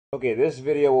Okay, this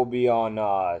video will be on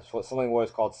something what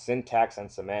is called syntax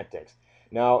and semantics.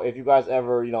 Now, if you guys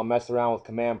ever mess around with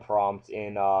command prompts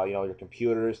in your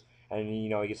computers, and you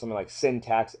get something like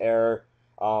syntax error,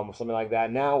 or something like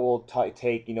that. Now we'll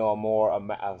take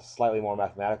a slightly more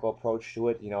mathematical approach to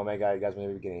it. Maybe you guys may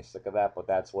be getting sick of that, but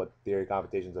that's what theory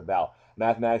computation is about.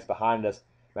 Mathematics behind this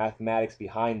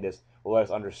will let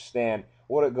us understand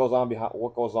what goes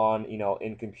on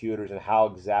in computers, and how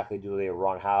exactly do they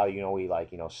run, how we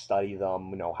study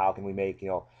them, how can we make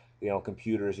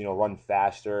computers run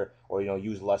faster, or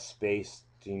use less space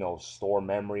to store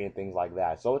memory and things like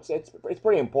that. So it's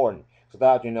pretty important. So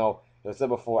that as I said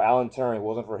before, Alan Turing, if it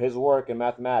wasn't for his work in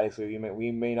mathematics, we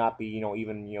may not be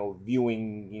even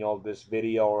viewing this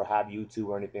video, or have YouTube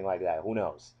or anything like that. Who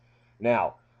knows?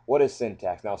 Now, what is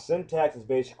syntax? Now, syntax is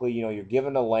basically you're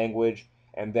given a language,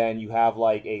 and then you have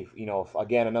like a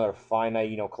again another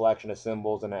finite collection of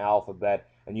symbols and an alphabet,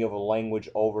 and you have a language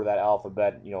over that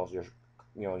alphabet,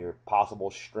 your possible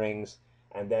strings,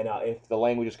 and then if the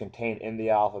language is contained in the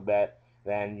alphabet,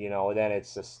 then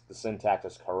it's just the syntax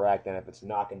is correct, and if it's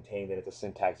not contained, then it's a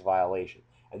syntax violation.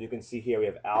 As you can see here, we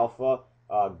have alpha,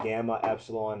 gamma,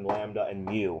 epsilon, lambda, and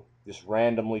mu, just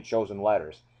randomly chosen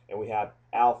letters, and we have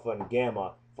alpha and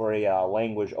gamma for a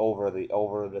language over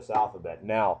this alphabet.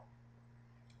 Now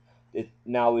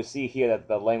we see here that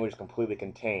the language is completely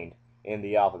contained in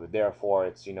the alphabet. Therefore,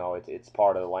 it's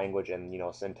part of the language,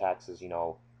 and syntax is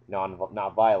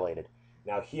not violated.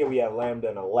 Now here we have lambda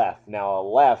and a left. Now a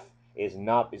left is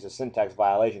a syntax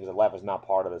violation, because a left is not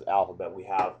part of this alphabet. We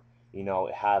have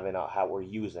having how we're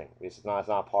using. It's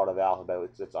not part of the alphabet.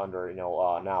 It's under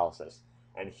analysis.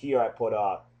 And here I put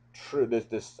true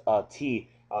this T,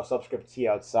 subscript T,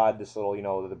 outside this little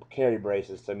the carry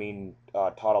braces, to mean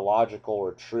tautological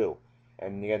or true.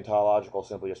 And again, tautological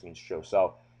simply just means true.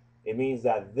 So it means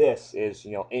that this is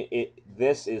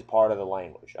this is part of the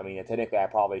language. I mean, technically I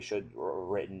probably should have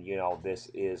written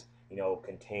this is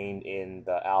contained in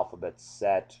the alphabet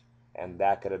set, and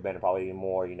that could have been probably a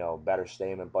more better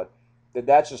statement, but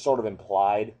that's just sort of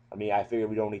implied. I mean, I figure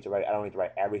I don't need to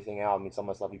write everything out. I mean, some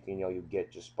of the stuff you can you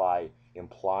get just by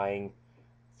implying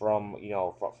from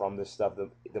from this stuff.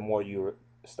 The more you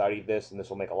study this, and this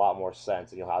will make a lot more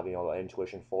sense, and you'll have the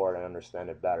intuition for it and understand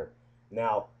it better.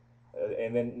 Now,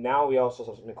 and then now we also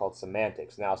have something called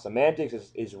semantics. Now, semantics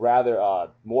is rather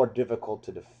more difficult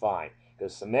to define,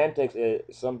 because semantics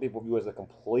some people view as a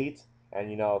complete and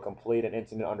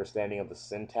intimate understanding of the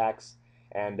syntax,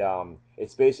 and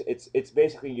it's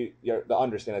basically the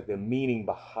understanding, like the meaning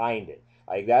behind it.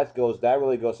 Like that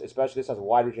really goes, especially this has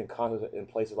wide-reaching concepts in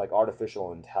places like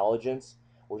artificial intelligence,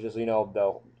 which is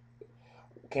the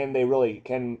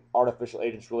can artificial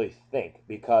agents really think?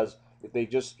 Because if they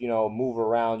just move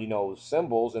around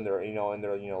symbols in their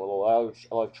little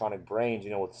electronic brains,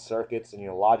 with circuits and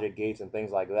logic gates and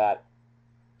things like that,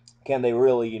 can they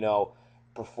really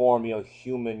perform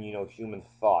human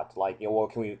thought? Like, well,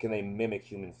 can they mimic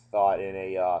human thought in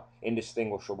a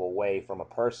indistinguishable way from a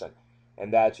person?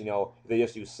 And that's if they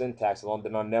just use syntax alone,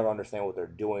 then they'll never understand what they're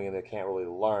doing, and they can't really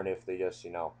learn if they just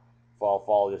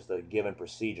follow just the given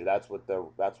procedure. That's what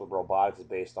robotics is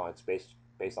based on. It's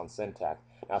based on syntax.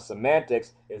 Now,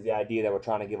 semantics is the idea that we're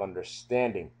trying to give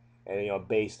understanding, and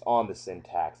based on the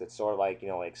syntax. It's sort of like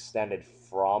extended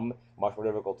from, much more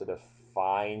difficult to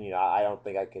define. I don't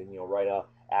think I can write a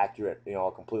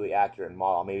completely accurate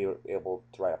model. I may be able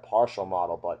to write a partial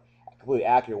model, but a completely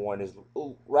accurate one is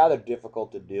rather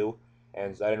difficult to do.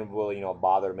 And so I didn't really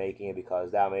bother making it,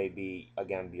 because that may be,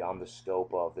 again, beyond the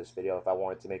scope of this video. If I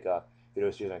wanted to make a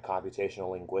video series on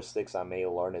computational linguistics, I may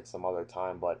learn it some other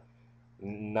time, but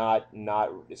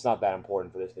it's not that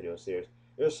important for this video series.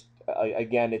 Just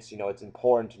again, it's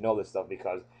important to know this stuff,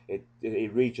 because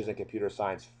it reaches in computer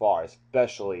science far,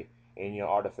 especially in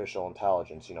artificial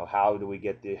intelligence. How do we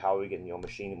get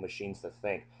machines to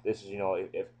think? This is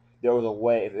if there was a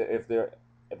way,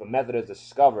 if a method is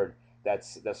discovered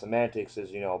that's the semantics is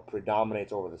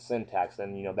predominates over the syntax,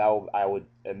 then I would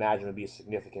imagine would be a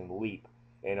significant leap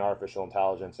in artificial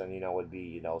intelligence, and would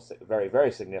be very,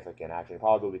 very significant. Actually,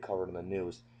 probably would be covered in the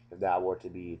news if that were to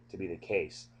be the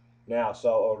case. Now,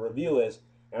 so a review is,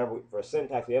 for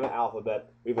syntax, we have an alphabet,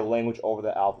 we have a language over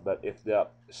the alphabet. If the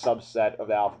subset of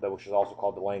the alphabet, which is also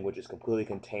called the language, is completely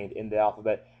contained in the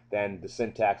alphabet, then the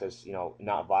syntax is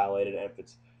not violated. And if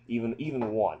it's even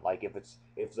one, like if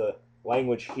the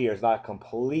language here is not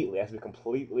completely, has to be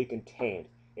completely contained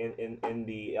in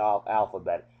the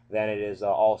alphabet, then it is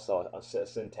also a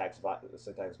syntax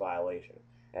violation.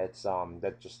 That's how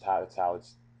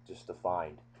it's just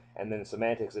defined. And then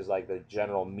semantics is like the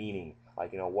general meaning,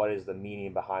 Like, what is the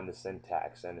meaning behind the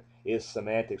syntax? And is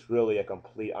semantics really a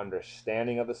complete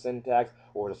understanding of the syntax,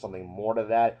 or is it something more to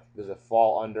that? Does it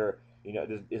fall under,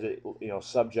 is it,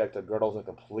 subject to Gödel's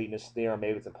incompleteness theorem?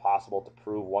 Maybe it's impossible to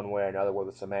prove one way or another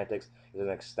whether semantics is an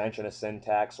extension of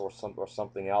syntax or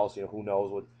something else. Who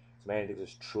knows what semantics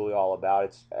is truly all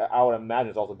about? I would imagine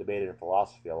it's also debated in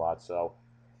philosophy a lot. So,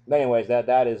 anyways,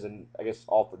 that is, I guess,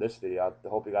 all for this video. I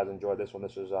hope you guys enjoyed this one.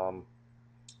 This was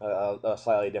a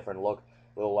slightly different look,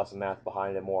 a little less math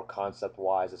behind it, more concept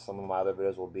wise, as some of my other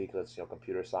videos will be, because it's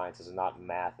computer science. This is not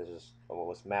math. This is,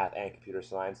 well, it's math and computer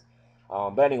science.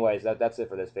 But anyways, that's it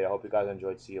for this video. I hope you guys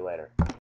enjoyed. See you later.